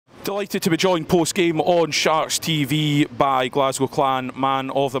Delighted to be joined post-game on Sharks TV by Glasgow Clan man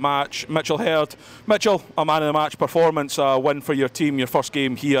of the match, Mitchell Herd. Mitchell, a man of the match performance, a win for your team, your first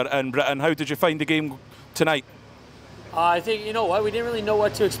game here in Britain. How did you find the game tonight? I think, you know what, we didn't really know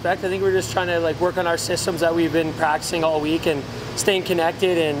what to expect. I think we were just trying to work on our systems that we've been practicing all week and staying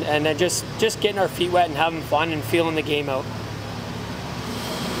connected and then just getting our feet wet and having fun and feeling the game out.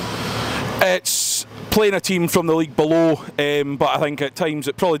 It's playing a team from the league below, but I think at times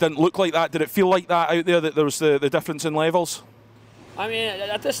it probably didn't look like that. Did it feel like that out there, that there was the difference in levels? I mean,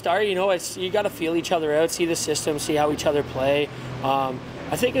 at the start, you know, you got to feel each other out, see the system, see how each other play.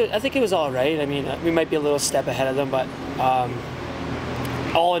 I think it was all right. I mean, we might be a little step ahead of them, but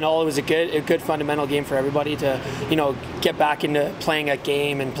all in all, it was a good fundamental game for everybody to, you know, get back into playing a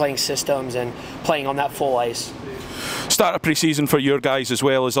game and playing systems and playing on that full ice. Start of pre-season for your guys as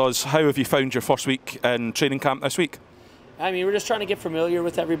well as us. How have you found your first week in training camp this week? I mean, we're just trying to get familiar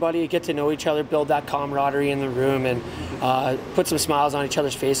with everybody, get to know each other, build that camaraderie in the room, and put some smiles on each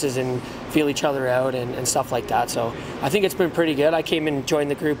other's faces and feel each other out and stuff like that. So I think it's been pretty good. I came and joined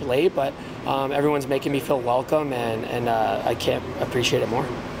the group late, but everyone's making me feel welcome, and I can't appreciate it more.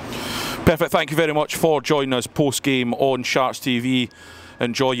 Perfect. Thank you very much for joining us post-game on Sharks TV.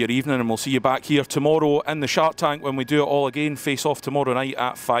 Enjoy your evening, and we'll see you back here tomorrow in the Shark Tank when we do it all again. Face off tomorrow night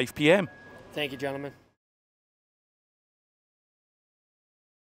at 5 p.m. Thank you, gentlemen.